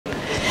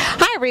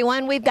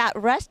everyone. We've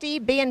got Rusty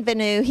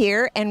Bienvenu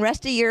here, and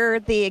Rusty, you're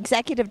the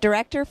executive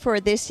director for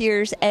this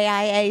year's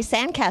AIA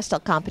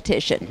SandCastle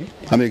Competition.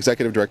 I'm the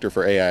executive director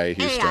for AIA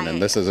Houston, and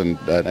this is an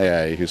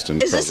AIA Houston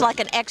program. Is this like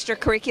an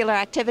extracurricular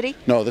activity?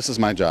 No, this is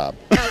my job.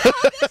 Oh,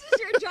 this is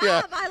your job.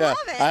 Yeah, I love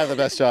it. I have the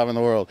best job in the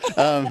world.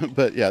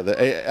 But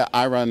yeah,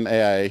 I run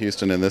AIA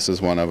Houston, and this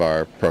is one of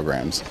our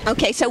programs.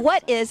 Okay, so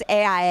what is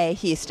AIA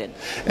Houston?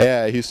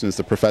 AIA Houston is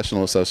the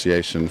professional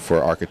association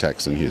for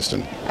architects in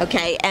Houston.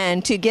 Okay,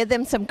 and to give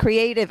them some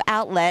creative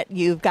outlet,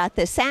 you've got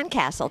the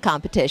Sandcastle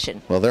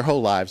competition. Well, their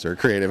whole lives are a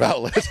creative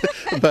outlet.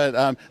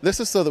 But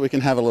this is so that we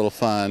can have a little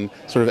fun,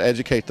 sort of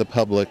educate the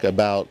public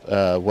about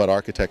what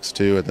architects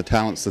do and the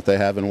talents that they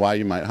have and why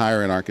you might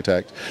hire an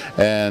architect,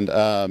 and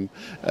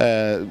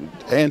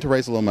to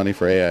raise a little money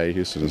for AIA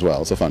Houston as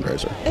well. It's a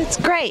fundraiser. It's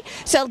great.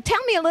 So tell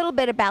me a little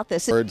bit about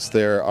this.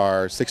 There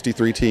are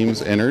 63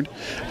 teams entered.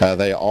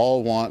 They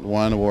all want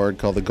one award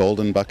called the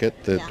Golden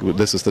Bucket.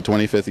 This is the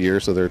 25th year,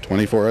 so there are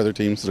 24 other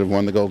teams that have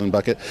won the Golden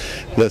Bucket.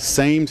 The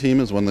same team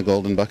has won the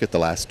Golden Bucket the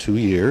last 2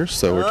 years,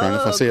 so we're trying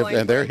to see if,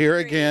 and they're here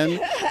again.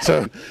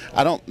 So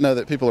I don't know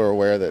that people are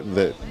aware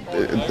that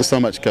so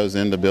much goes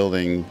into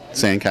building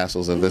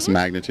sandcastles of this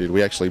magnitude.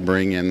 We actually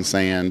bring in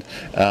sand.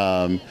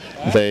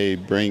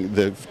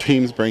 The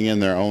teams bring in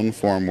their own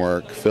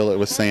formwork, fill it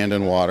with sand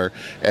and water.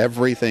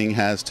 Everything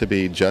has to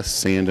be just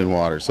sand and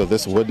water. So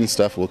this wooden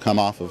stuff will come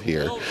off of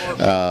here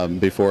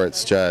before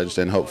it's judged,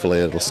 and hopefully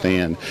it'll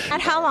stand.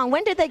 And how long?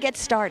 When did they get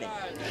started?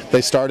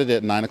 They started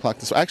at 9 o'clock.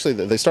 Actually,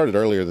 they started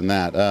earlier than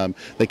that.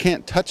 They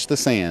can't touch the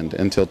sand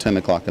until 10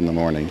 o'clock in the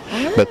morning.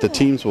 But the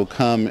teams will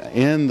come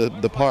in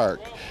the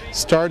park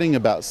starting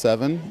about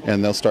 7,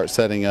 and they'll start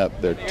setting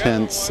up their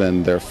tents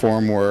and their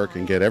formwork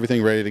and get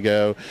everything ready to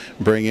go,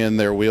 bring in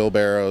their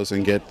wheelbarrows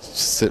and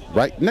sit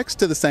right next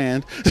to the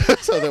sand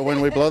so that when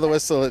we blow the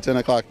whistle at 10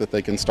 o'clock that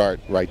they can start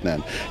right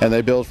then. And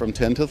they build from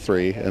 10 to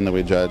 3, and then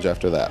we judge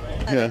after that.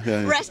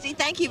 Yeah. Rusty,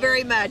 thank you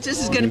very much.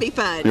 This is going to be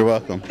fun. You're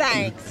welcome.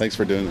 Thanks. Thanks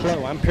for doing this.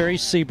 Hello, I'm Perry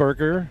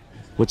Seeberger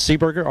with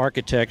Seeberger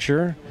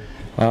Architecture.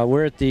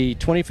 We're at the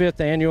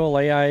 25th Annual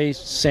AIA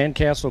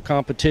SandCastle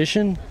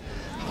Competition.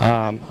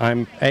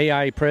 I'm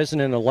AIA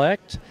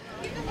President-elect.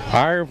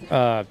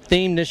 Our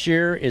theme this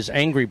year is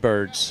Angry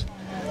Birds.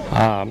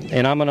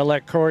 And I'm going to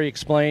let Corey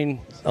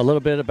explain a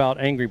little bit about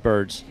Angry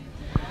Birds.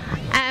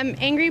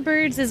 Angry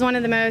Birds is one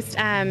of the most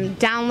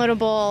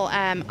downloadable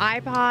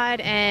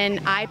iPod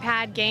and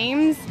iPad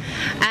games.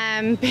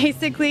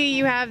 Basically,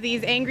 you have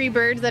these angry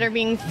birds that are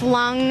being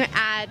flung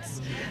at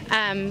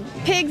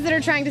pigs that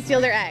are trying to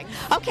steal their eggs.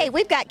 Okay,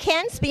 we've got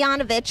Ken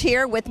Spianovich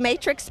here with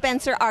Matrix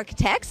Spencer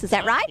Architects. Is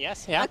that right?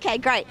 Yes, yeah. Okay,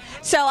 great.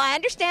 So I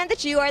understand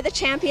that you are the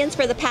champions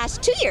for the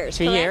past 2 years,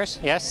 2 correct? years,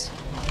 yes.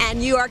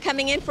 And you are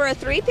coming in for a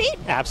three-peat?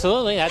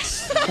 Absolutely,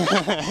 that's... A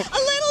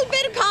little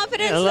bit of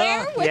confidence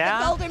there with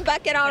the Golden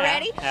Bucket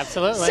already. Yeah,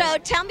 absolutely. So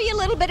tell me a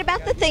little bit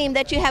about the theme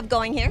that you have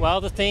going here. Well,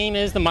 the theme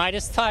is the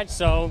Midas touch,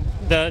 so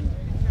the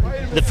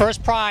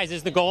first prize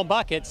is the gold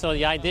bucket, so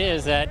the idea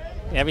is that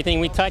everything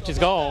we touch is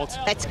gold.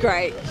 That's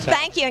great. So,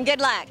 thank you and good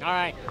luck. All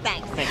right.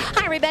 Thanks. Thank you.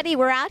 Hi, everybody.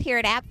 We're out here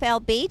at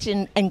Apfel Beach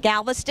in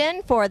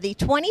Galveston for the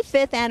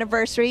 25th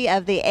anniversary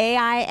of the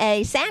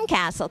AIA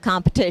SandCastle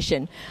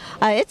Competition.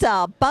 It's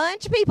a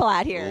bunch of people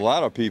out here. A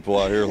lot of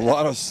people out here. A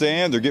lot of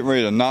sand. They're getting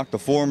ready to knock the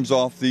forms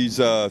off these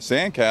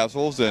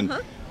sandcastles, and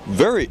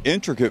very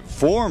intricate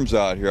forms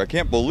out here. I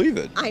can't believe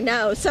it. I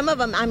know. Some of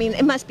them, I mean,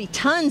 it must be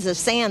tons of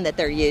sand that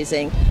they're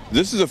using.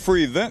 This is a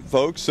free event,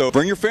 folks, so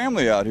bring your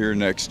family out here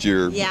next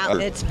year. Yeah,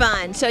 it's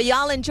fun. So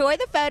y'all enjoy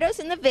the photos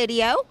and the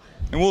video.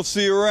 And we'll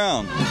see you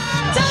around.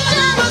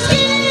 Ta-da!